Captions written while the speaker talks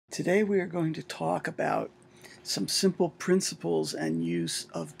Today we are going to talk about some simple principles and use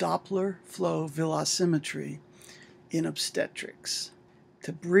of Doppler flow velocimetry in obstetrics.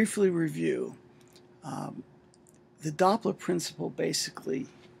 To briefly review, the Doppler principle basically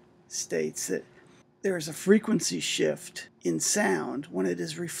states that there is a frequency shift in sound when it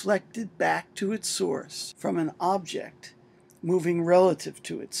is reflected back to its source from an object moving relative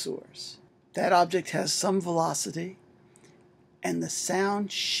to its source. That object has some velocity, and the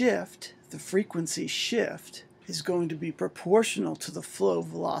sound shift, the frequency shift, is going to be proportional to the flow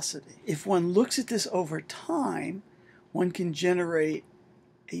velocity. If one looks at this over time, one can generate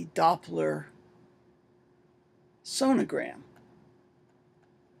a Doppler sonogram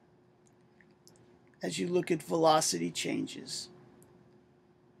as you look at velocity changes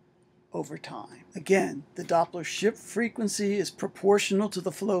over time. Again, the Doppler shift frequency is proportional to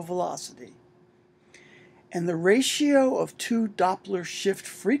the flow velocity. And the ratio of two Doppler shift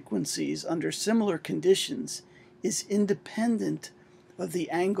frequencies under similar conditions is independent of the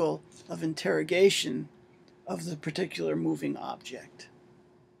angle of interrogation of the particular moving object.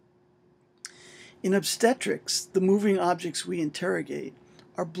 In obstetrics, the moving objects we interrogate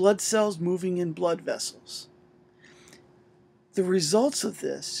are blood cells moving in blood vessels. The results of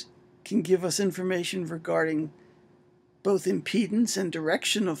this can give us information regarding both impedance and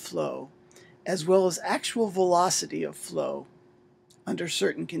direction of flow, as well as actual velocity of flow under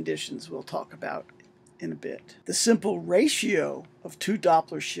certain conditions we'll talk about in a bit. The simple ratio of two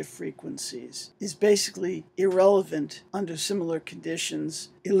Doppler shift frequencies is basically irrelevant under similar conditions,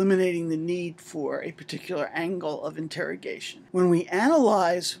 eliminating the need for a particular angle of interrogation. When we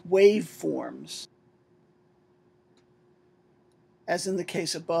analyze waveforms, as in the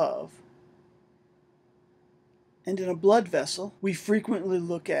case above, and in a blood vessel, we frequently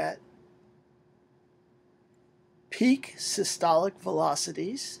look at peak systolic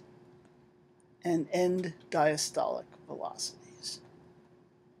velocities and end diastolic velocities.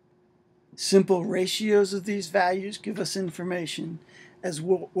 Simple ratios of these values give us information, as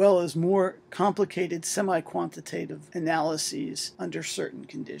well as more complicated semi-quantitative analyses under certain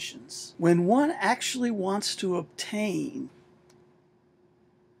conditions. When one actually wants to obtain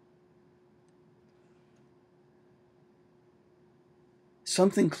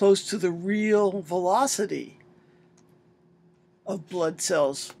something close to the real velocity of blood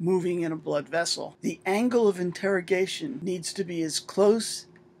cells moving in a blood vessel, the angle of interrogation needs to be as close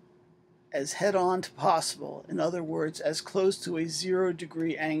as head-on to possible. In other words, as close to a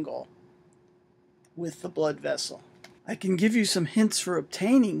 0-degree angle with the blood vessel. I can give you some hints for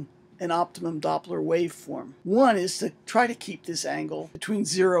obtaining an optimum Doppler waveform. One is to try to keep this angle between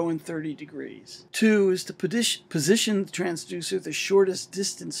 0 and 30 degrees. Two is to position the transducer the shortest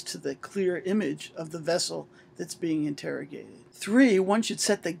distance to the clear image of the vessel that's being interrogated. Three, one should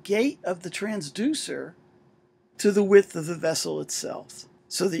set the gate of the transducer to the width of the vessel itself,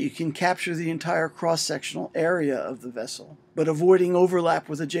 so that you can capture the entire cross-sectional area of the vessel, but avoiding overlap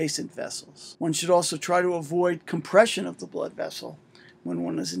with adjacent vessels. One should also try to avoid compression of the blood vessel when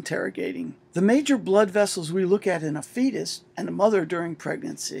one is interrogating. The major blood vessels we look at in a fetus and a mother during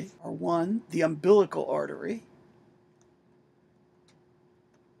pregnancy are: one, the umbilical artery;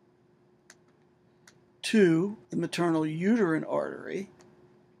 two, the maternal uterine artery;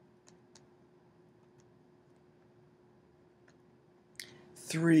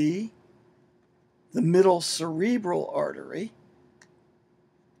 three, the middle cerebral artery;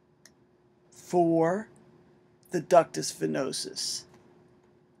 four, the ductus venosus.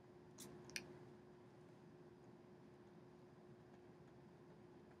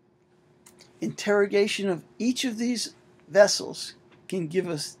 Interrogation of each of these vessels can give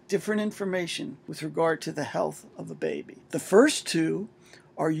us different information with regard to the health of the baby. The first two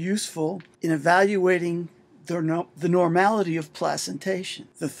are useful in evaluating the normality of placentation.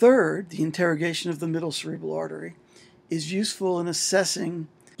 The third, the interrogation of the middle cerebral artery, is useful in assessing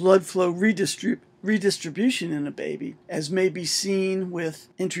blood flow redistribution in a baby, as may be seen with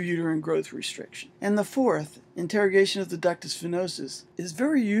intrauterine growth restriction. And the fourth, interrogation of the ductus venosus, is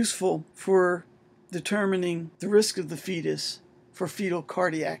very useful for determining the risk of the fetus for fetal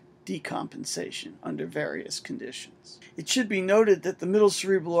cardiac decompensation under various conditions. It should be noted that the middle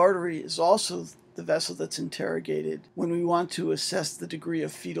cerebral artery is also the vessel that's interrogated when we want to assess the degree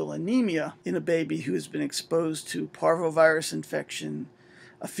of fetal anemia in a baby who has been exposed to parvovirus infection,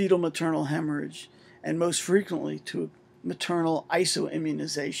 a fetal maternal hemorrhage, and most frequently to maternal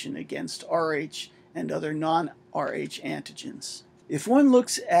isoimmunization against Rh and other non-Rh antigens. If one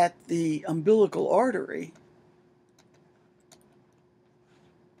looks at the umbilical artery,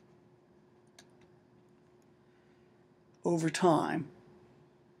 over time,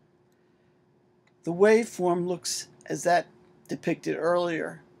 The waveform looks as that depicted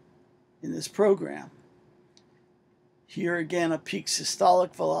earlier in this program. Here again a peak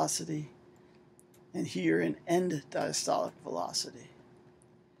systolic velocity, and here an end diastolic velocity.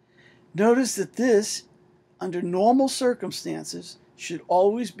 Notice that this, under normal circumstances, should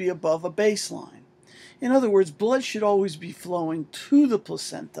always be above a baseline. In other words, blood should always be flowing to the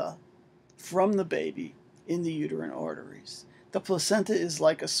placenta from the baby in the uterine arteries. The placenta is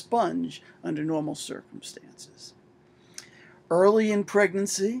like a sponge under normal circumstances. Early in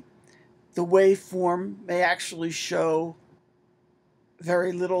pregnancy, the waveform may actually show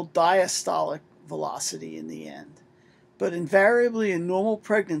very little diastolic velocity in the end. But invariably in normal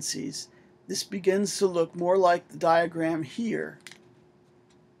pregnancies, this begins to look more like the diagram here,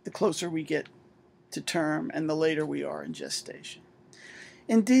 the closer we get to term and the later we are in gestation.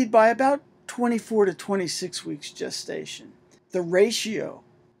 Indeed, by about 24 to 26 weeks gestation, the ratio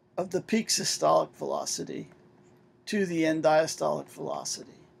of the peak systolic velocity to the end diastolic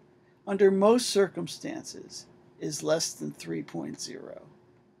velocity, under most circumstances, is less than 3.0.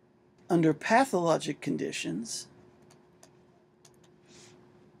 Under pathologic conditions,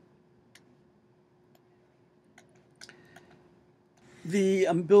 the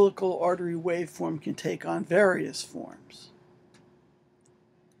umbilical artery waveform can take on various forms.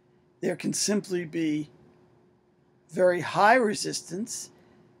 There can simply be very high resistance,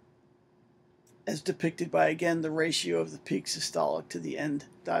 as depicted by, again, the ratio of the peak systolic to the end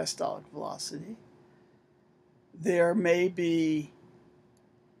diastolic velocity. There may be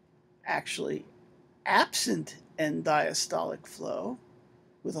actually absent end diastolic flow,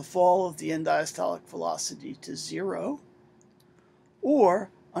 with a fall of the end diastolic velocity to 0, or,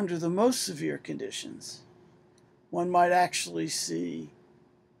 under the most severe conditions, one might actually see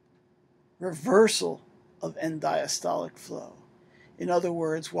reversal of end diastolic flow. In other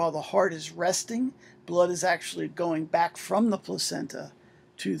words, while the heart is resting, blood is actually going back from the placenta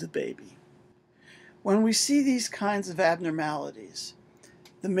to the baby. When we see these kinds of abnormalities,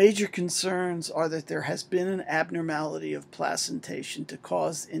 the major concerns are that there has been an abnormality of placentation to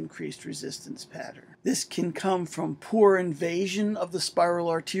cause increased resistance pattern. This can come from poor invasion of the spiral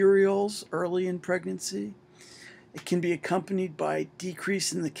arterioles early in pregnancy. It can be accompanied by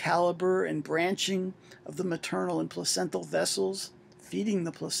decrease in the caliber and branching of the maternal and placental vessels feeding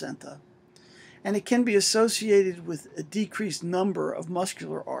the placenta. And it can be associated with a decreased number of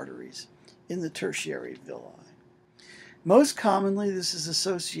muscular arteries in the tertiary villi. Most commonly, this is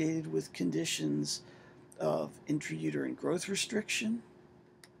associated with conditions of intrauterine growth restriction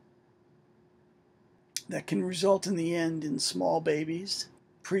that can result in the end in small babies,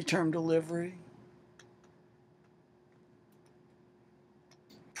 preterm delivery,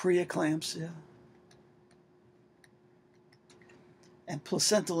 preeclampsia, and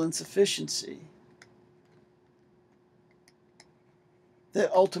placental insufficiency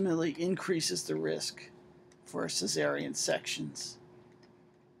that ultimately increases the risk for cesarean sections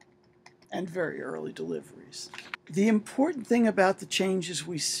and very early deliveries. The important thing about the changes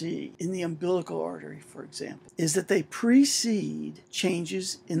we see in the umbilical artery, for example, is that they precede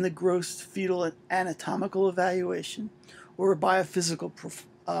changes in the gross fetal anatomical evaluation or biophysical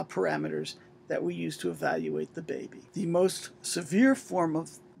parameters that we use to evaluate the baby. The most severe form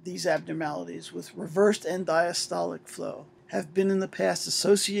of these abnormalities, with reversed end diastolic flow, have been in the past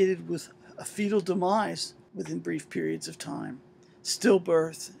associated with a fetal demise within brief periods of time,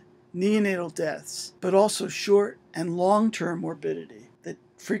 stillbirth, neonatal deaths, but also short and long-term morbidity that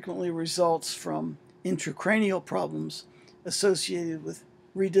frequently results from intracranial problems associated with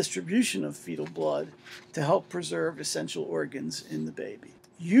redistribution of fetal blood to help preserve essential organs in the baby.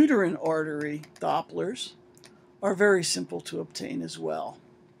 Uterine artery Dopplers are very simple to obtain as well.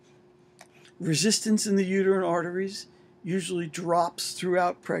 Resistance in the uterine arteries usually drops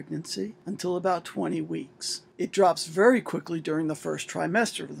throughout pregnancy until about 20 weeks. It drops very quickly during the first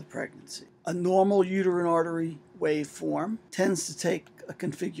trimester of the pregnancy. A normal uterine artery waveform tends to take a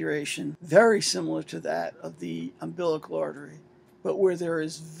configuration very similar to that of the umbilical artery, but where there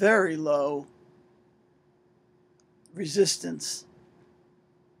is very low resistance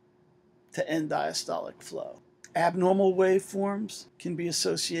to end diastolic flow. Abnormal waveforms can be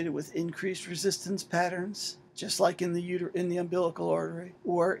associated with increased resistance patterns, just like in the umbilical artery,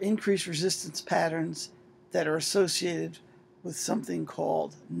 or increased resistance patterns that are associated with something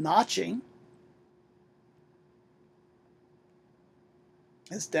called notching,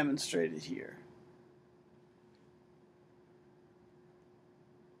 as demonstrated here.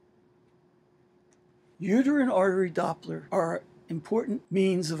 Uterine artery Doppler are important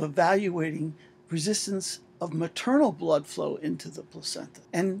means of evaluating resistance of maternal blood flow into the placenta.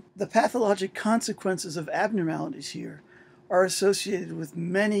 And the pathologic consequences of abnormalities here are associated with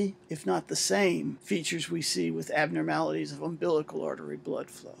many, if not the same, features we see with abnormalities of umbilical artery blood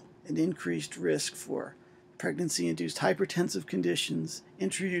flow: an increased risk for pregnancy-induced hypertensive conditions,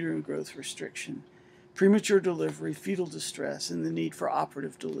 intrauterine growth restriction, premature delivery, fetal distress, and the need for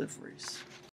operative deliveries.